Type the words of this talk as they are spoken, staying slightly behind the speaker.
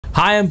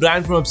Hi, I'm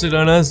Brian from Website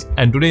Learners,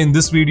 and today in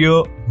this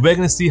video, we're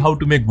going to see how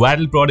to make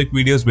viral product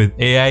videos with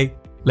AI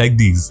like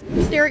these.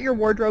 Stare at your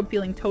wardrobe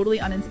feeling totally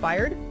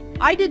uninspired?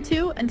 I did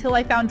too, until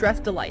I found Dress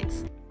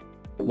Delights.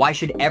 Why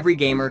should every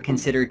gamer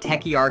consider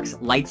𝗧𝗯𝗃𝗃's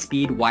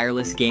Lightspeed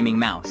wireless gaming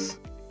mouse?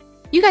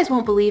 You guys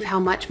won't believe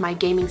how much my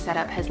gaming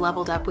setup has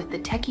leveled up with the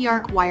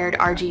𝗧𝗯𝗃 wired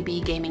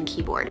RGB gaming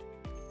keyboard.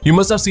 You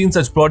must have seen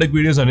such product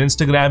videos on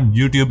Instagram,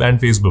 YouTube, and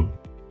Facebook.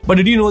 But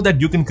did you know that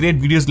you can create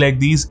videos like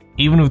these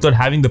even without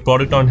having the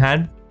product on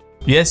hand?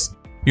 Yes,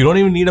 you don't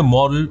even need a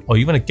model or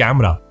even a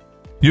camera.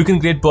 You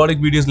can create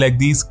product videos like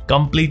these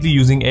completely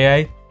using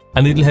AI,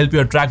 and it will help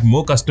you attract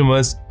more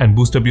customers and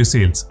boost up your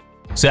sales.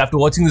 So after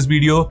watching this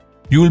video,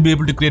 you will be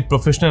able to create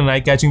professional and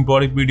eye-catching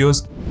product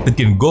videos that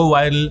can go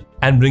viral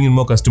and bring in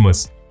more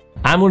customers.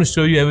 I'm going to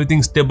show you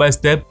everything step by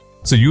step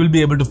so you will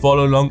be able to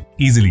follow along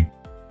easily.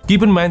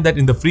 Keep in mind that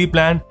in the free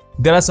plan,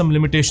 there are some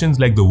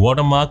limitations like the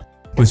watermark,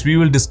 which we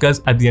will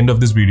discuss at the end of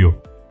this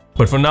video.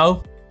 But for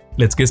now,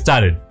 let's get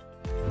started.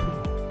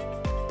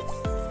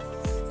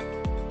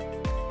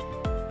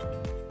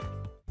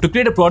 To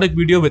create a product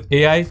video with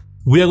AI,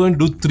 we are going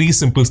to do 3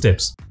 simple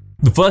steps.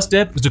 The first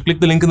step is to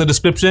click the link in the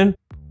description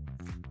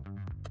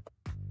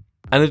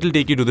and it will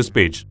take you to this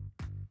page.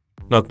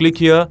 Now click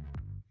here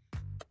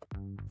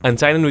and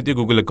sign in with your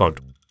Google account.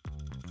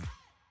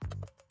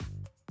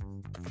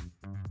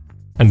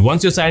 And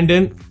once you're signed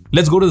in,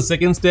 let's go to the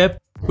second step,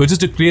 which is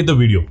to create the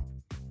video.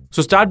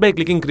 So start by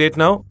clicking create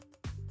now.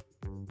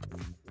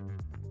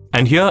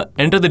 And here,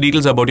 enter the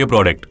details about your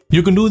product.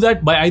 You can do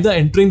that by either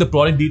entering the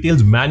product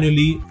details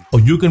manually,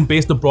 or you can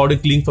paste the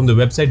product link from the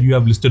website you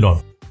have listed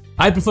on.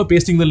 I prefer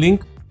pasting the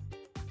link.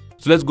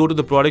 So let's go to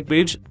the product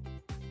page.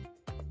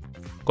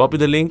 Copy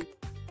the link.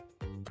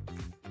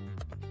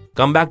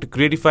 Come back to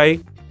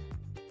Creatify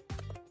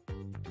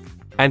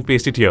and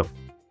paste it here.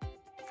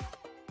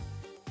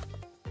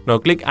 Now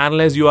click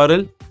Analyze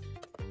URL.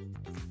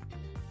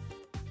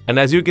 And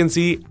as you can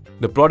see,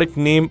 the product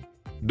name,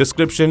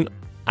 description,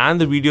 and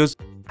the videos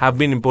have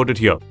been imported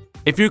here.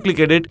 If you click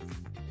edit,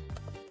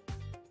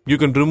 you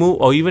can remove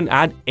or even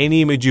add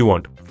any image you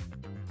want.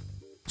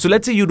 So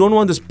let's say you don't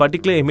want this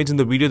particular image in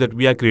the video that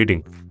we are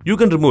creating. You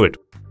can remove it.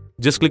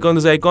 Just click on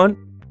this icon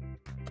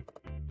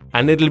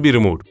and it will be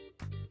removed.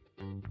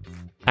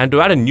 And to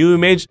add a new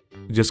image,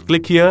 just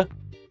click here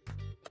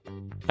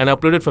and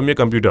upload it from your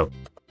computer.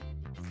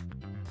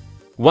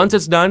 Once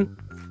it's done,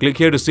 click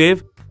here to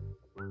save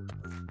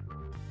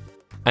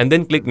and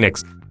then click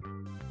next.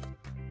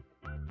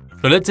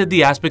 Now let's set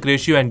the aspect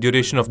ratio and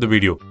duration of the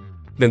video.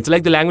 Then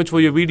select the language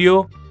for your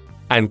video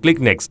and click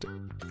next.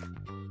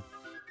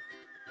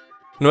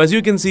 Now as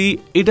you can see,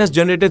 it has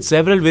generated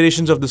several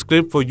variations of the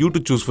script for you to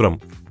choose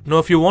from. Now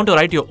if you want to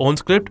write your own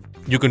script,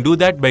 you can do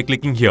that by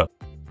clicking here.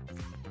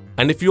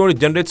 And if you want to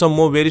generate some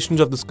more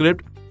variations of the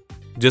script,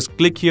 just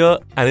click here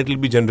and it will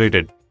be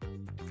generated.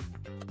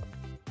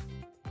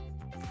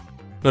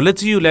 Now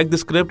let's say you like the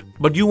script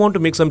but you want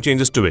to make some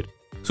changes to it.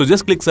 So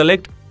just click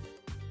select,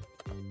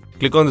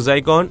 click on this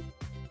icon,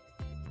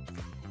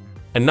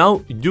 and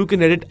now you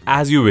can edit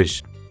as you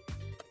wish.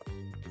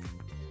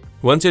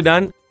 Once you're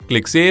done,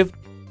 click save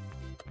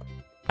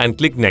and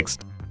click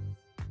next.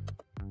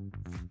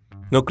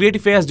 Now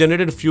Creatify has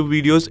generated a few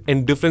videos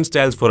in different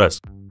styles for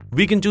us.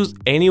 We can choose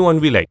any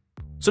one we like.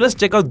 So let's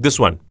check out this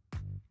one.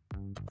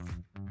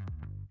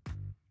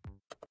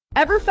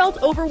 Ever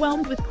felt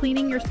overwhelmed with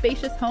cleaning your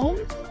spacious home?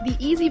 The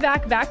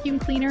𝗧𝗯𝗃 vacuum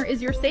cleaner is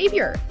your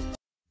savior.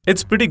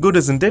 It's pretty good,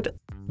 isn't it?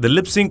 The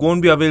lip sync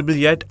won't be available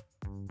yet,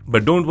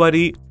 but don't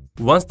worry,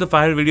 once the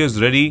final video is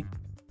ready,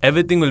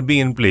 everything will be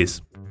in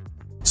place.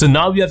 So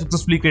now we have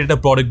successfully created a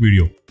product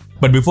video.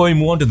 But before we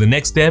move on to the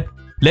next step,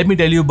 let me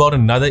tell you about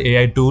another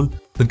AI tool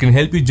that can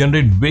help you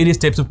generate various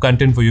types of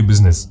content for your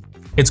business.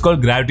 It's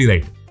called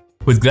GravityWrite.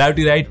 With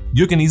GravityWrite,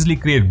 you can easily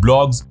create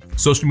blogs,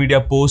 social media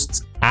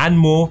posts, and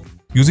more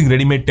using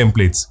ready-made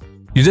templates.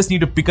 You just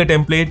need to pick a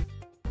template,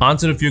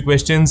 answer a few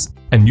questions,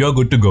 and you're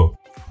good to go.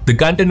 The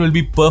content will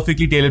be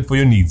perfectly tailored for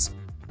your needs.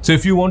 So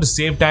if you want to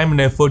save time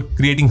and effort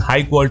creating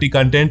high-quality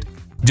content,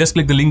 just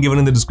click the link given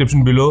in the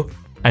description below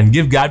and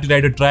give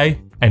GravityWrite a try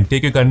and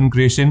take your content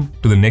creation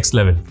to the next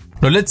level.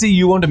 Now let's say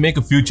you want to make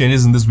a few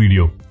changes in this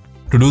video.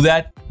 To do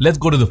that, let's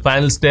go to the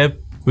final step,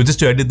 which is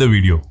to edit the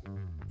video.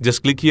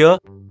 Just click here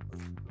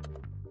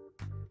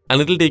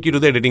and it will take you to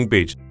the editing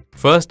page.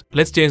 First,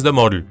 let's change the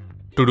model.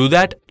 To do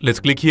that, let's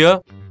click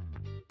here.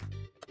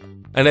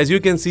 And as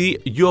you can see,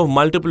 you have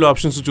multiple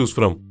options to choose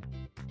from.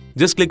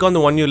 Just click on the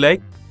one you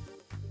like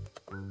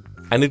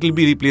and it will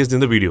be replaced in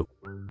the video.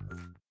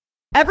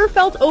 Ever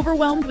felt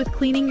overwhelmed with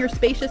cleaning your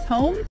spacious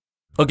home?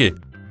 Okay,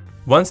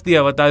 once the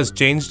avatar is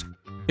changed,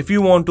 if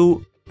you want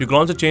to, you can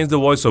also change the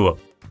voiceover.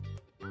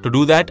 To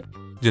do that,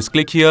 just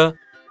click here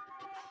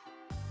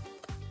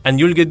and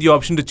you'll get the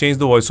option to change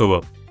the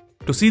voiceover.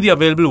 To see the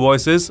available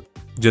voices,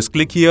 just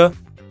click here,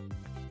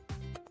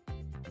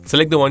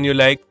 select the one you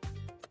like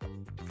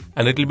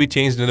and it will be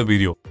changed in the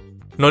video.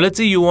 Now let's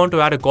say you want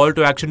to add a call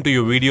to action to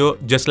your video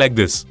just like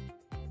this.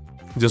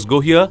 Just go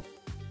here,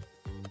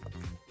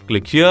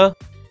 click here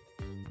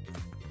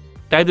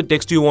type the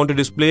text you want to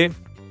display.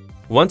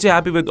 Once you're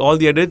happy with all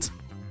the edits,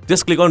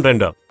 just click on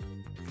render.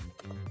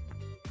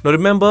 Now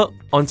remember,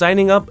 on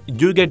signing up,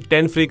 you'll get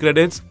 10 free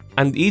credits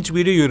and each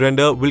video you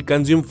render will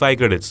consume 5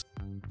 credits.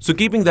 So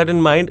keeping that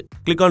in mind,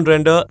 click on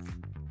render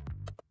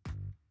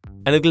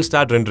and it will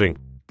start rendering.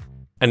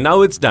 And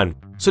now it's done.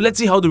 So let's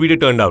see how the video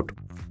turned out.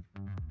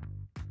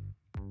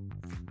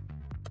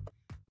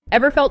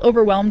 Ever felt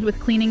overwhelmed with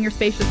cleaning your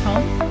spacious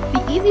home? The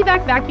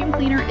𝗧𝗯𝗹𝗲 vacuum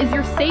cleaner is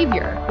your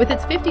savior. With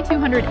its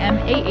 5200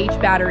 mAh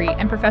battery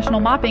and professional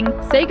mopping,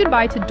 say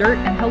goodbye to dirt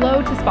and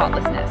hello to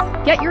spotlessness.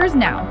 Get yours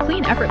now,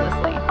 clean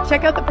effortlessly.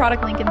 Check out the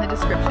product link in the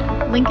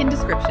description. Link in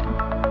description.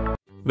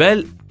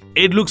 Well,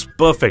 it looks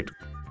perfect.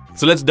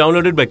 So let's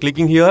download it by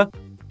clicking here.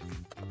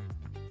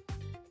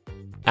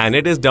 And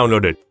it is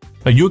downloaded.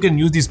 Now you can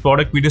use these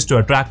product videos to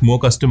attract more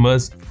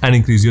customers and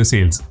increase your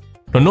sales.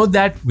 Now note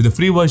that with the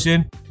free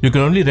version, you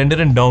can only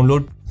render and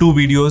download 2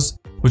 videos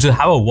which will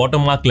have a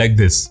watermark like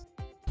this.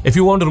 If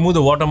you want to remove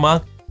the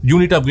watermark, you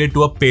need to upgrade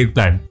to a paid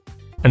plan.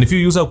 And if you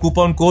use our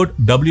coupon code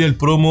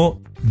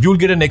𝗃𝗃𝗃𝗃, you'll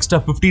get an extra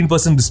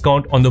 15%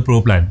 discount on the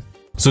Pro plan.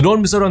 So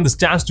don't miss out on this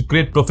chance to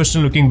create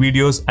professional looking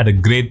videos at a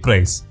great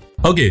price.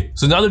 Okay,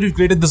 so now that you've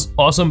created this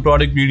awesome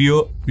product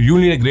video, you'll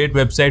need a great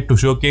website to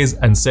showcase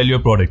and sell your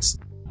products.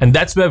 And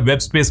that's where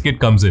Webspace Kit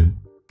comes in.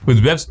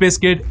 With Webspace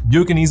Kit,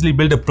 you can easily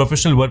build a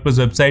professional WordPress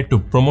website to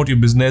promote your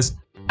business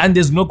and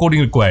there's no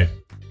coding required.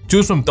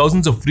 Choose from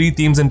thousands of free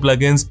themes and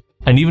plugins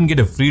and even get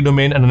a free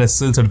domain and an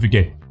SSL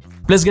certificate.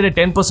 Plus get a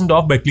 10%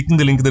 off by clicking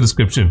the link in the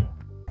description.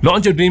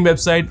 Launch your dream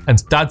website and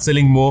start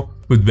selling more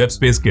with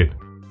Webspace Kit.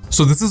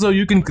 So this is how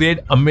you can create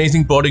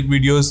amazing product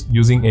videos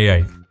using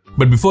AI.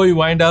 But before you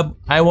wind up,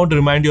 I want to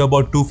remind you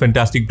about 2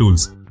 fantastic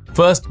tools.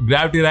 First,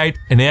 Gravity Write,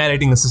 an AI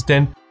writing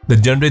assistant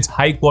that generates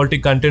high quality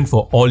content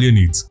for all your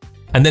needs.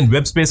 And then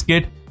Webspace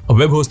Kit, a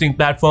web hosting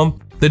platform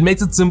that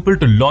makes it simple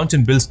to launch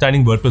and build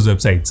stunning WordPress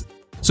websites.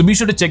 So be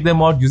sure to check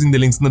them out using the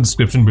links in the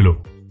description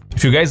below.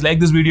 If you guys like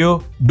this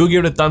video, do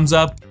give it a thumbs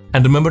up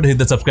and remember to hit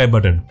the subscribe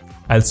button.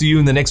 I'll see you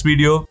in the next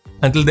video.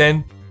 Until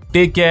then,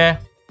 take care.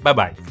 Bye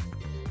bye.